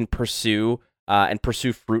he can pursue and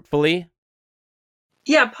pursue fruitfully?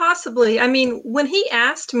 Yeah, possibly. I mean, when he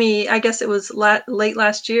asked me, I guess it was late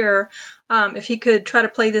last year, if he could try to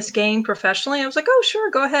play this game professionally, I was like, oh, sure,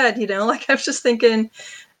 go ahead. Like I was just thinking,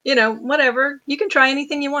 whatever, you can try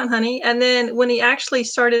anything you want, honey. And then when he actually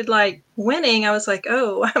started like winning, I was like,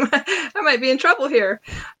 oh, I might be in trouble here.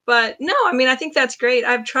 But no, I mean, I think that's great.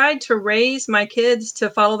 I've tried to raise my kids to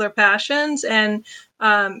follow their passions, and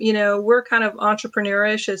we're kind of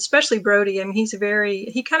entrepreneurish, especially Brody. I mean,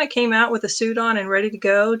 he kind of came out with a suit on and ready to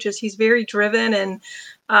go. He's very driven. And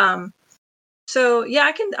so,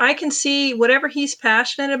 yeah, I can see whatever he's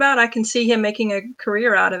passionate about. I can see him making a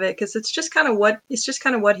career out of it, because it's just kind of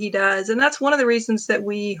what he does. And that's one of the reasons that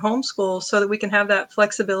we homeschool, so that we can have that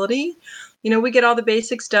flexibility. We get all the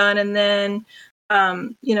basics done, and then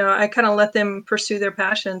I kind of let them pursue their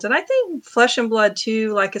passions. And I think Flesh and Blood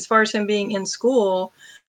too, like as far as him being in school,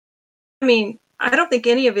 I mean, I don't think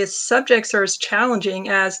any of his subjects are as challenging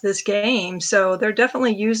as this game. So they're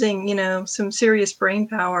definitely using, some serious brain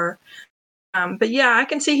power. But yeah, I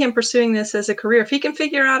can see him pursuing this as a career. If he can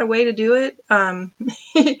figure out a way to do it,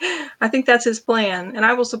 I think that's his plan, and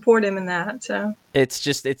I will support him in that. So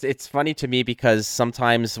it's funny to me, because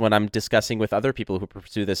sometimes when I'm discussing with other people who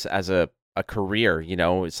pursue this as a career,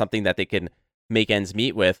 something that they can make ends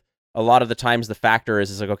meet with, a lot of the times the factor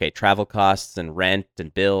is like, okay, travel costs and rent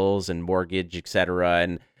and bills and mortgage, etc.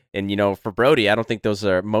 And for Brody, I don't think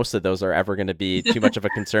most of those are ever going to be too much of a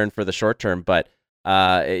concern for the short term. But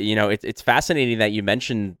it's fascinating that you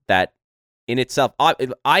mentioned that in itself.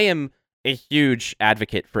 I am a huge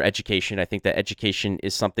advocate for education. I think that education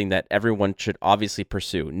is something that everyone should obviously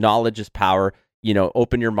pursue. Knowledge is power.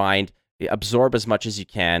 Open your mind, absorb as much as you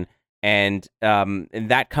can. And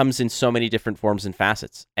that comes in so many different forms and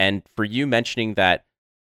facets. And for you mentioning that,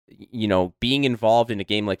 being involved in a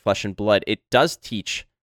game like Flesh and Blood, it does teach,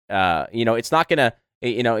 it's not going to,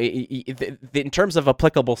 in terms of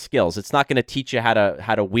applicable skills, it's not going to teach you how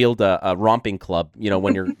to wield a romping club,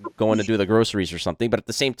 when you're going to do the groceries or something. But at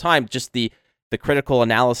the same time, just the critical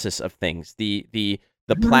analysis of things, the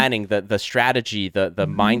planning, the strategy, the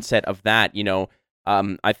mindset of that,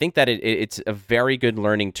 I think that it's a very good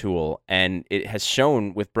learning tool, and it has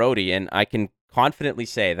shown with Brody. And I can confidently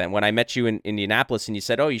say that when I met you in Indianapolis and you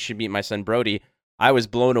said, oh, you should meet my son Brody, I was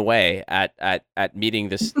blown away at meeting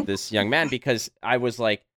this young man, because I was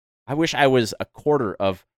like, I wish I was a quarter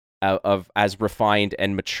of as refined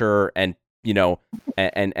and mature and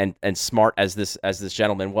and smart as this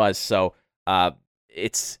gentleman was. So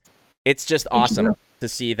it's just awesome to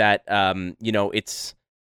see that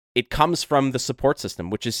it comes from the support system,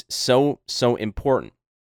 which is so important.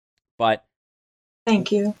 But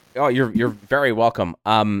thank you. Oh, you're very welcome.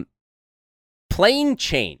 Playing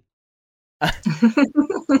Chain.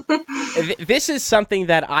 This is something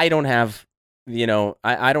that I don't have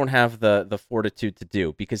I don't have the fortitude to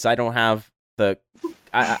do, because I don't have the.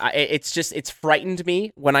 It's frightened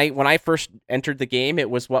me when I first entered the game. It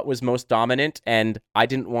was what was most dominant, and I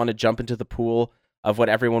didn't want to jump into the pool of what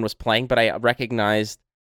everyone was playing. But I recognized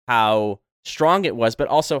how strong it was, but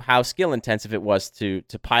also how skill intensive it was to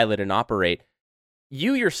pilot and operate.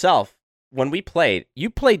 You yourself, when we played, you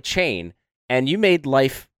played Chain, and you made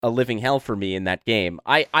life a living hell for me in that game.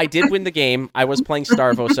 I did win the game. I was playing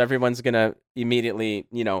Starvo, so everyone's gonna immediately,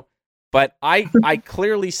 but I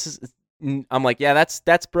clearly, I'm like, yeah,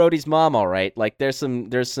 that's Brody's mom, all right. Like, there's some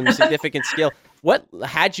significant skill. What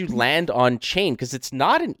had you land on Chain? Because it's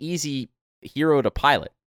not an easy hero to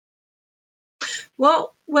pilot.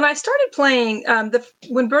 Well, when I started playing,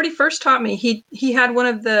 when Brody first taught me, he had one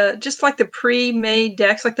of the, just like the pre-made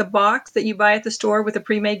decks, like the box that you buy at the store with a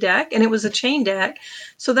pre-made deck, and it was a Chain deck.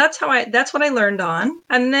 So that's what I learned on.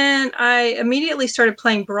 And then I immediately started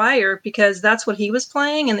playing Briar, because that's what he was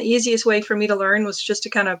playing, and the easiest way for me to learn was just to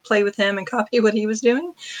kind of play with him and copy what he was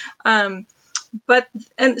doing. So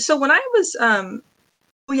when I was,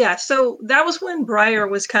 so that was when Briar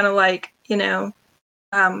was kind of like,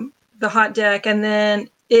 the hot deck, and then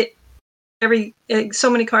so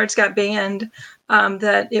many cards got banned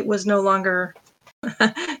that it was no longer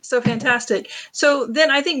so fantastic. So then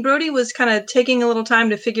I think Brody was kind of taking a little time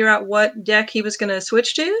to figure out what deck he was going to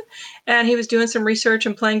switch to, and he was doing some research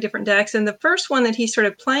and playing different decks. And the first one that he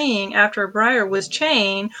started playing after Briar was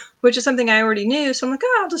Chain, which is something I already knew. So I'm like,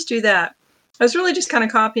 I'll just do that. I was really just kind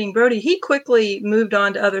of copying Brody. He quickly moved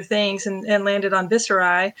on to other things and landed on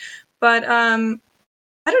Viserai, but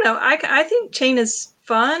I don't know. I think Chain is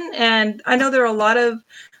fun, and I know there are a lot of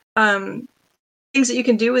things that you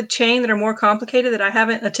can do with Chain that are more complicated that I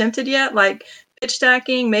haven't attempted yet, like pitch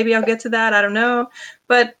stacking. Maybe I'll get to that. I don't know.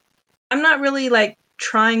 But I'm not really like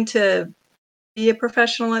trying to be a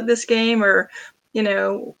professional at this game, or,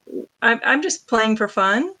 I'm just playing for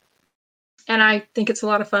fun, and I think it's a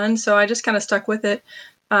lot of fun. So I just kind of stuck with it.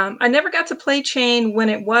 I never got to play Chain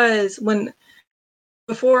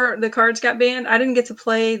before the cards got banned. I didn't get to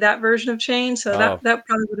play that version of Chain, so that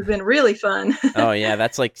probably would have been really fun. Oh yeah,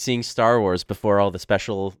 that's like seeing Star Wars before all the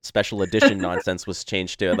special edition nonsense was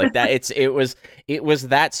changed to it. Like that, it was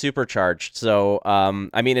that supercharged. So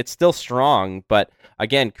I mean, it's still strong, but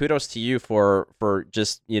again, kudos to you for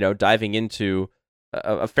just diving into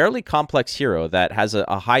a fairly complex hero that has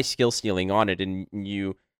a high skill ceiling on it, and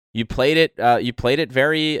you played it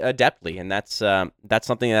very adeptly, and that's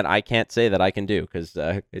something that I can't say that I can do, because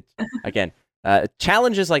again,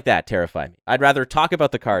 challenges like that terrify me. I'd rather talk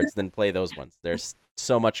about the cards than play those ones. There's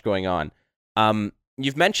so much going on.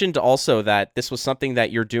 You've mentioned also that this was something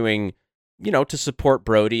that you're doing, to support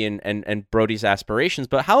Brody and Brody's aspirations,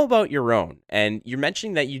 but how about your own? And you're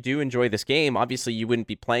mentioning that you do enjoy this game. Obviously, you wouldn't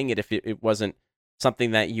be playing it if it wasn't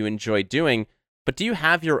something that you enjoy doing. But do you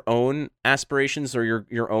have your own aspirations or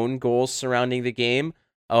your own goals surrounding the game,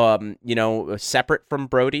 separate from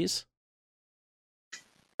Brody's?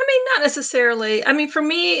 I mean, not necessarily. I mean, for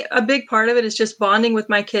me, a big part of it is just bonding with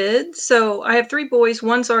my kids. So I have 3 boys.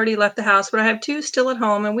 One's already left the house, but I have 2 still at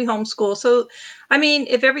home, and we homeschool. So, I mean,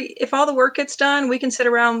 if all the work gets done, we can sit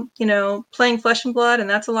around, playing Flesh and Blood, and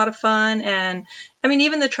that's a lot of fun. And I mean,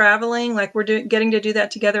 even the traveling, like we're getting to do that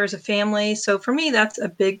together as a family. So for me, that's a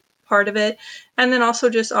big part of it. And then also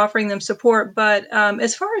just offering them support. But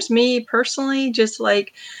as far as me personally, just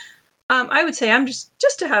like, I would say I'm just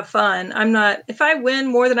to have fun. I'm not, if I win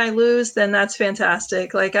more than I lose, then that's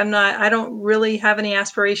fantastic. Like I don't really have any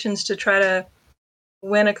aspirations to try to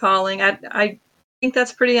win a calling. I think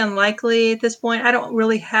that's pretty unlikely at this point. I don't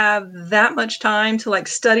really have that much time to like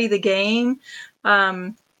study the game.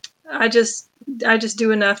 I just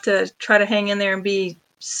do enough to try to hang in there and be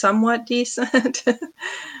somewhat decent.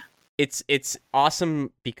 It's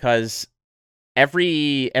awesome because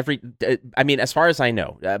every I mean, as far as I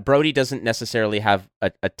know, Brody doesn't necessarily have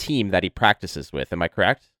a team that he practices with. Am I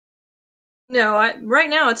correct? No, right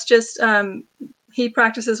now it's just he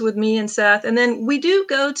practices with me and Seth, and then we do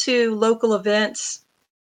go to local events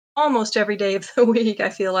almost every day of the week. I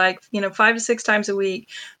feel like 5 to 6 times a week,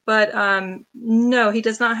 but no, he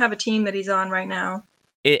does not have a team that he's on right now.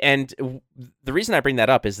 And the reason I bring that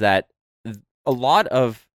up is that a lot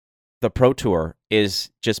of the Pro Tour is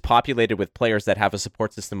just populated with players that have a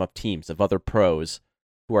support system of teams, of other pros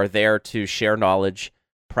who are there to share knowledge,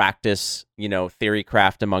 practice, theory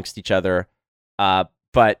craft amongst each other.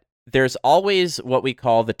 But there's always what we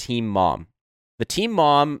call the team mom. The team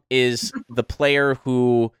mom is the player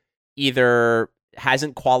who either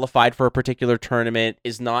hasn't qualified for a particular tournament,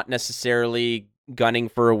 is not necessarily gunning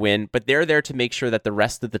for a win, but they're there to make sure that the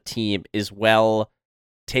rest of the team is well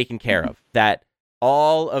taken care of, that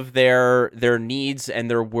all of their needs and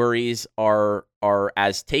their worries are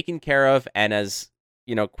as taken care of and as,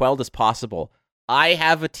 quelled as possible. I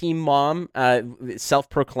have a team mom,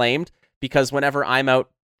 self-proclaimed, because whenever I'm out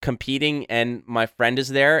competing and my friend is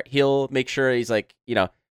there, he'll make sure he's like, do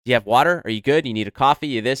you have water? Are you good? You need a coffee?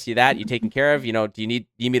 You this, you that? You taken care of? Do you need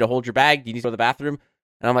me to hold your bag? Do you need to go to the bathroom?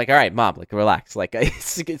 And I'm like, all right, mom, like, relax. Like,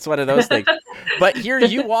 it's one of those things. But here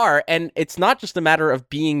you are, and it's not just a matter of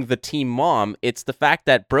being the team mom. It's the fact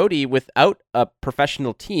that Brody, without a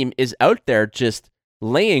professional team, is out there just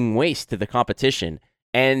laying waste to the competition.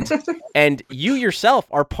 And and you yourself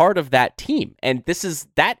are part of that team. And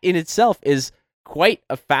that in itself is quite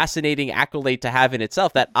a fascinating accolade to have in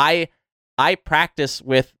itself, that I practice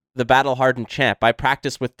with the battle hardened champ. I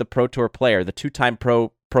practice with the Pro Tour player, the 2-time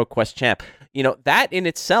Pro Quest champ. That in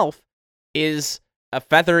itself is a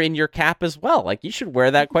feather in your cap as well. Like, you should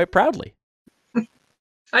wear that quite proudly.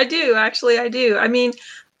 I do, actually. I do. I mean,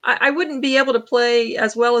 I wouldn't be able to play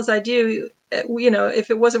as well as I do, if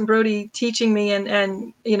it wasn't Brody teaching me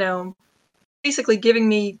and basically giving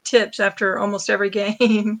me tips after almost every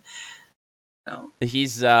game. So.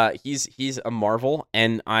 He's a marvel,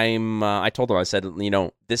 and I told him, I said,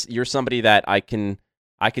 you're somebody that I can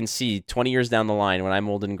see 20 years down the line when I'm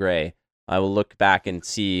old and gray. I will look back and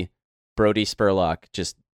see Brody Spurlock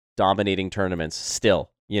just dominating tournaments still,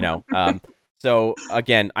 So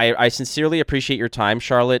again, I sincerely appreciate your time,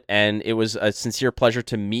 Charlotte, and it was a sincere pleasure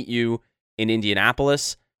to meet you in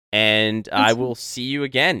Indianapolis, and I will see you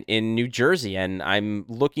again in New Jersey, and I'm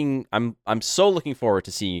so looking forward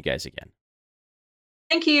to seeing you guys again.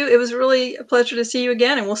 Thank you. It was really a pleasure to see you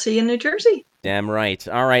again, and we'll see you in New Jersey. Damn right.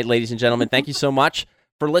 All right, ladies and gentlemen, thank you so much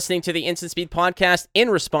for listening to the Instant Speed Podcast in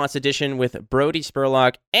Response Edition with Brody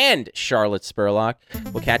Spurlock and Charlotte Spurlock.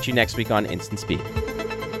 We'll catch you next week on Instant Speed.